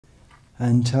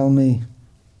and tell me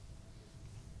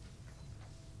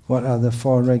what are the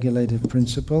 4 regulated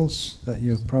principles that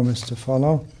you promised to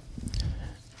follow.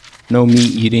 No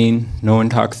meat eating, no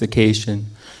intoxication,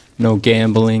 no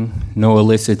gambling, no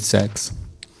illicit sex.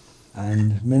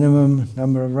 And minimum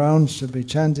number of rounds to be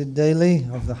chanted daily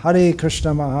of the Hare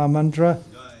Krishna Maha Mantra.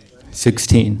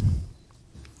 16.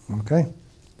 Okay,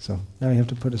 so now you have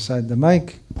to put aside the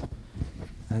mic,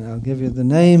 and I'll give you the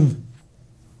name,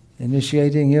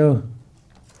 initiating you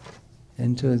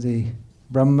into the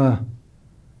Brahma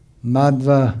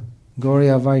Madhva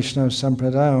Gauriya Vaishnava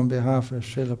Sampradaya on behalf of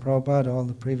Srila Prabhupada, all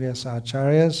the previous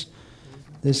acharyas.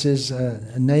 This is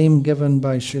a name given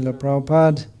by Srila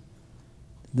Prabhupada.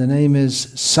 The name is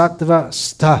Sattva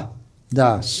Stha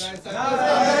Das.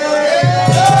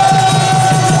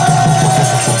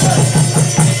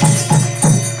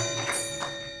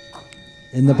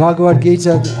 In the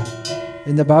Bhagavad-gita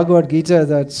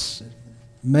that's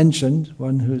mentioned,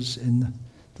 one who's in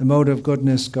the mode of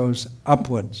goodness goes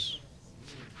upwards.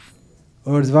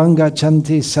 Urdhvanga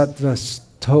chanti sattva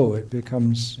stho, it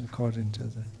becomes according to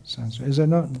the Sanskrit. Is it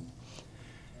not?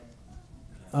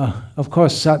 Of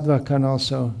course, sattva can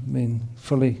also mean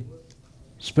fully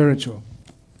spiritual.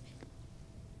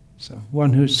 So,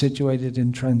 one who's situated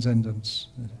in transcendence.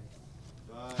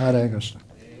 Hare Krishna.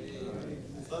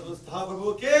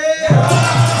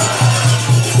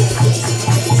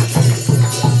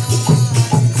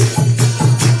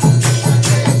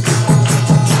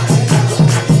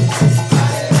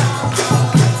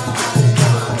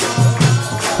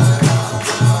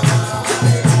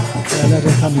 Let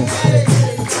her come in.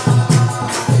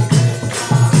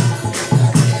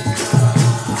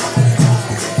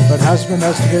 But husband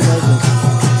has to be noticed.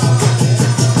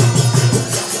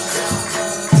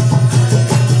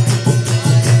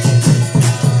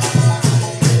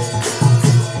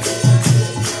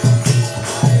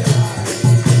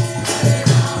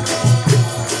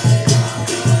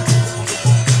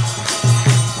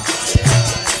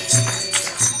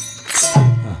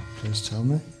 Please tell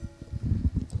me.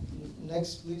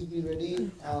 Next, please be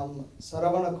ready.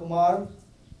 Saravana Kumar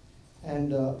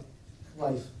and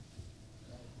wife.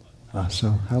 So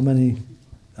how many?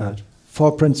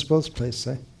 4 principles, please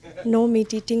say. No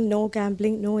meat eating, no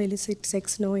gambling, no illicit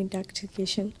sex, no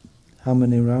intoxication. How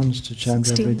many rounds to chant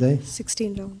 16, every day?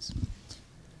 16 rounds.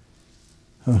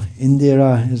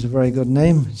 Indira is a very good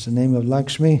name. It's the name of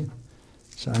Lakshmi.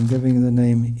 So I'm giving you the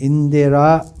name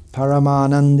Indira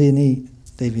Paramanandini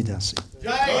Devidasi.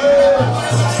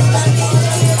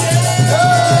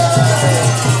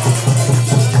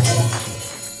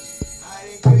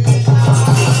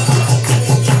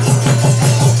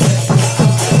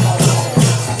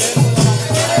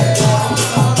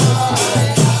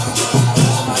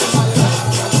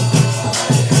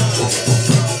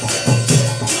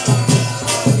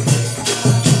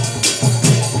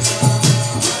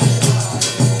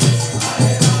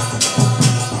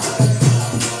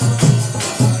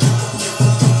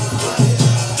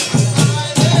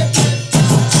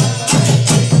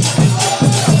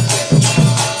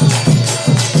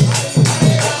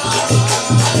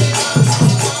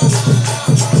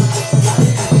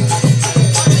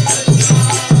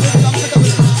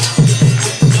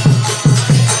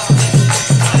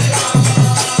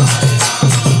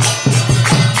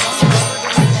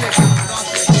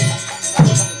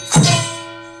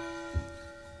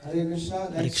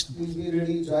 Please be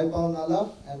ready, Jaipal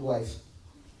Nala and wife.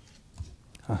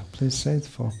 Please say the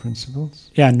 4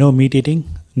 principles. Yeah, no meat eating,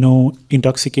 no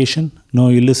intoxication, no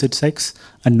illicit sex,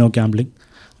 and no gambling.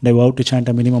 And I vow to chant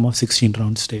a minimum of 16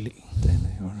 rounds daily.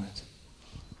 Daily, all right.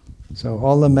 So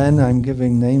all the men, I'm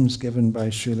giving names given by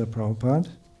Srila Prabhupada.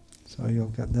 So you'll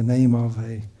get the name of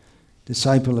a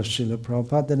disciple of Srila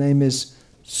Prabhupada. The name is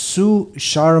Su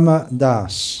Sharma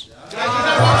Das.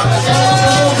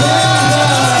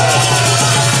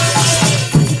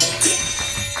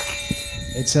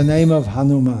 It's a name of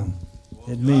Hanuman.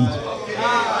 It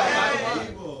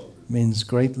means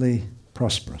greatly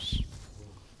prosperous.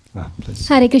 Please.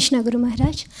 Hare Krishna Guru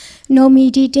Maharaj. No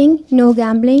meat eating, no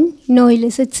gambling, no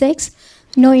illicit sex,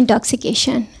 no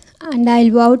intoxication. And I'll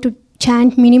vow to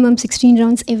chant minimum 16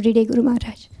 rounds every day, Guru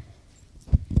Maharaj.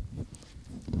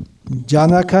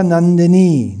 Janaka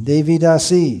Nandini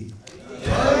Devidasi.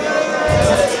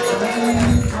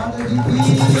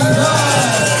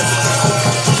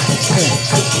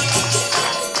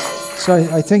 So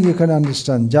I think you can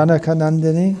understand. Janaka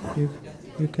Nandini,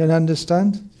 you can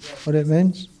understand what it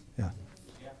means? Yeah.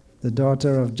 The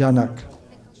daughter of Janak.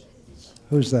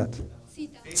 Who's that?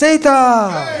 Sita!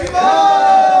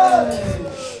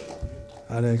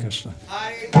 Hare Krishna.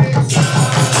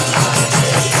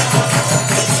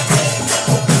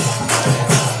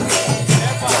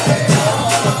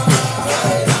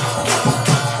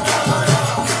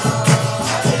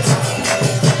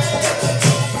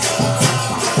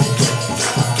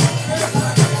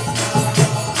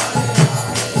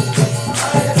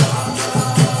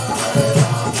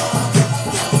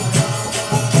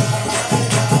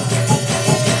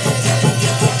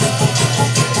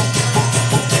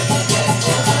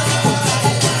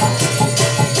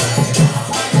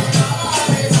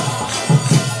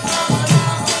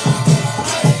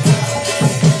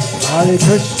 Hare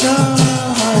Krishna,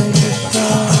 Hare Krishna,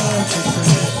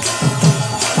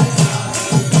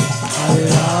 Hare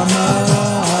Rama,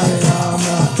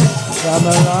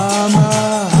 Rama Rama,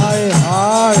 Hare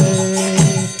Hare.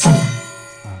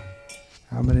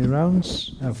 How many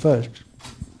rounds? First,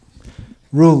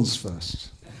 rules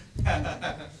first.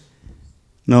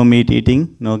 No meat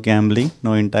eating, no gambling,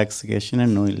 no intoxication,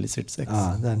 and no illicit sex.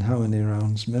 Then how many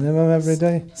rounds? Minimum every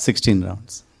day? 16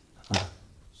 rounds.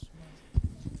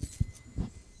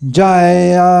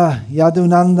 Jaya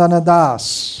Yadunandana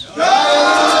Das.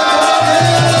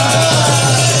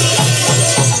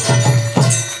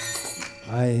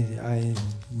 I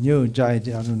knew Jaya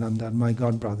Yadunandan, my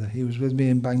godbrother. He was with me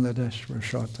in Bangladesh for a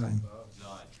short time.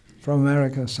 From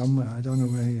America somewhere. I don't know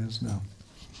where he is now.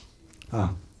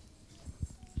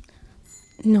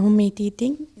 No meat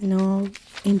eating, no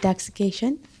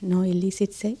intoxication, no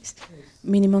illicit sex,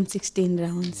 minimum 16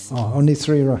 rounds.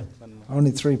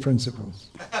 Only three principles.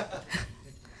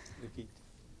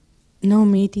 No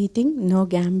meat eating, no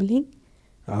gambling.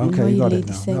 Okay, no you got it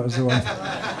illicit now. sex.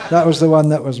 That was the one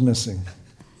that was missing.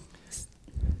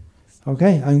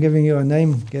 Okay, I'm giving you a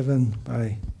name given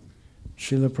by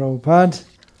Srila Prabhupada.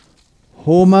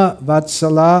 Homa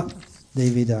Vatsala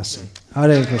Devidasi.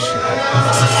 Hare Krishna.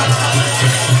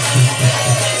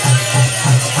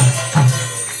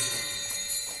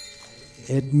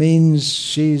 It means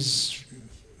she's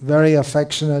very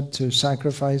affectionate to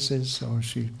sacrifices, or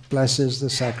she blesses the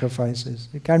sacrifices.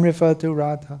 You can refer to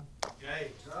Radha.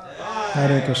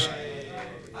 Hare Krishna.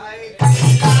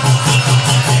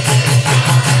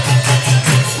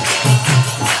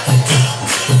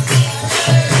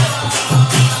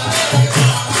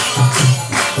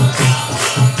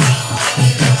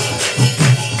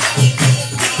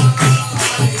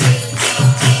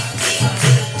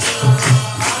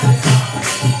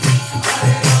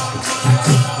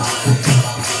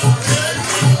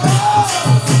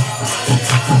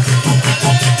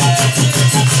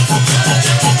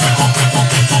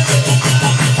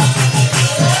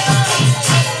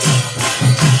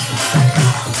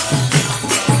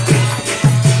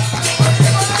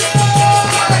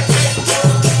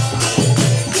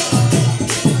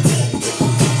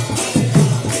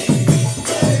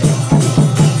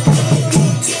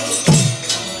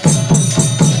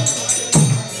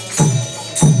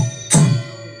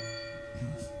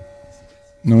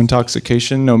 No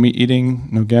intoxication, no meat eating,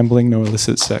 no gambling, no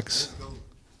illicit sex.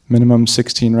 Minimum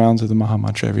 16 rounds of the Maha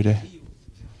Mantra every day.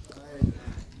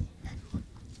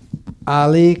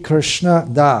 Ali Krishna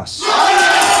Das.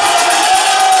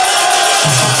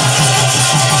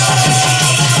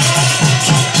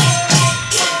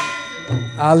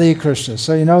 Ali Krishna.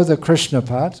 So you know the Krishna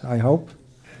part, I hope.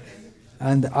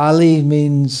 And Ali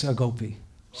means a gopi.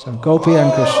 So gopi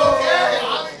and Krishna.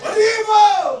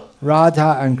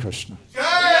 Radha and Krishna.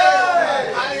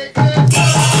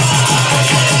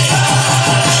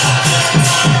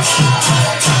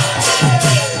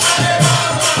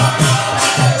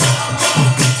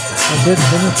 That's it,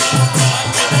 finish.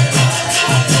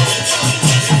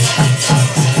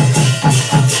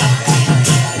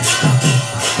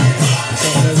 So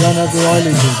they don't have the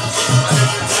oily bits.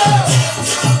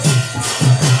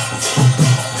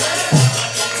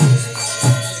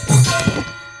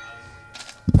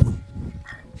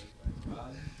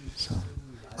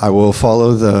 I will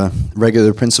follow the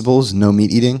regular principles: no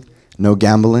meat eating, no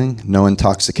gambling, no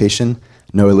intoxication,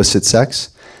 no illicit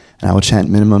sex, and I will chant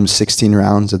minimum 16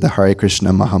 rounds of the Hare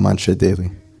Krishna Maha Mantra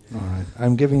daily. All right.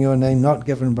 I'm giving you a name not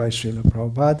given by Srila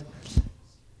Prabhupada.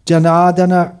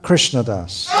 Janardana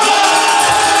Krishnadas.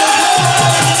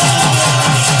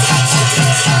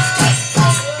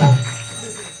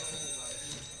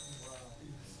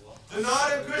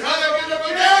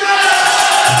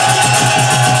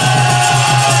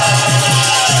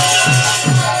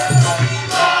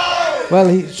 Well,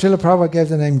 Srila Prabhupada gave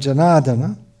the name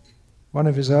Janardana, one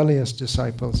of his earliest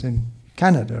disciples in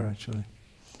Canada, actually.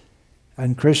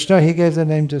 And Krishna, he gave the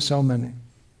name to so many.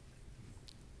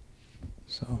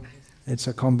 So it's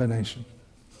a combination.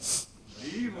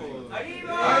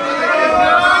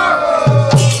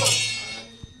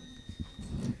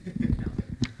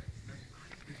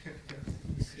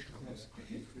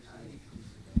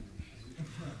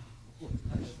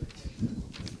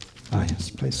 Yes,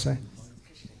 please say.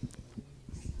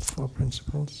 4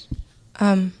 principles.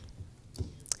 No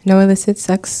illicit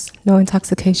sex, no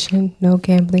intoxication, no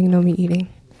gambling, no meat eating,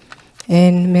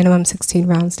 and minimum 16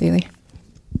 rounds daily.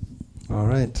 All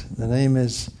right. The name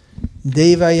is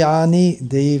Devayani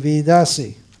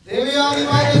Devidasi.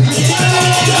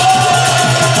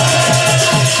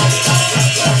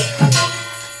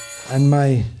 And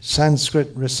my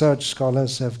Sanskrit research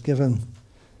scholars have given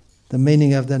the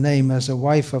meaning of the name as a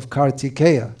wife of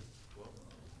Kartikeya.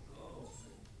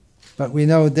 But we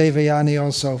know Devayani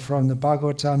also from the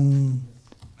Bhagavatam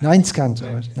 9th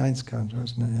canto,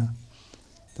 wasn't it? Yeah.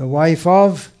 The wife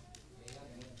of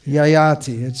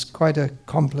Yayati. It's quite a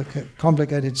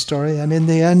complicated story, and in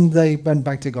the end they went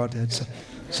back to Godhead.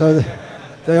 So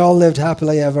they all lived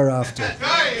happily ever after.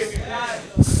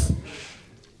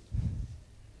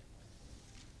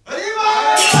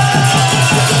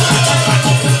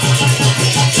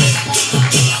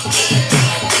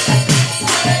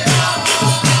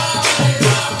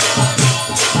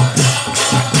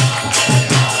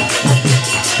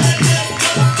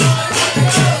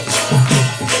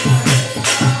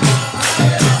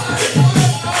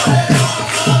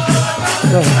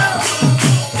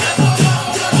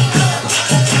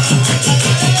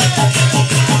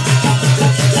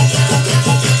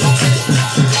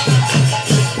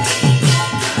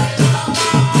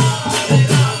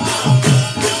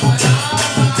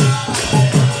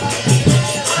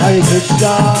 Hare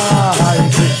Krishna, Hare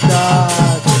Krishna.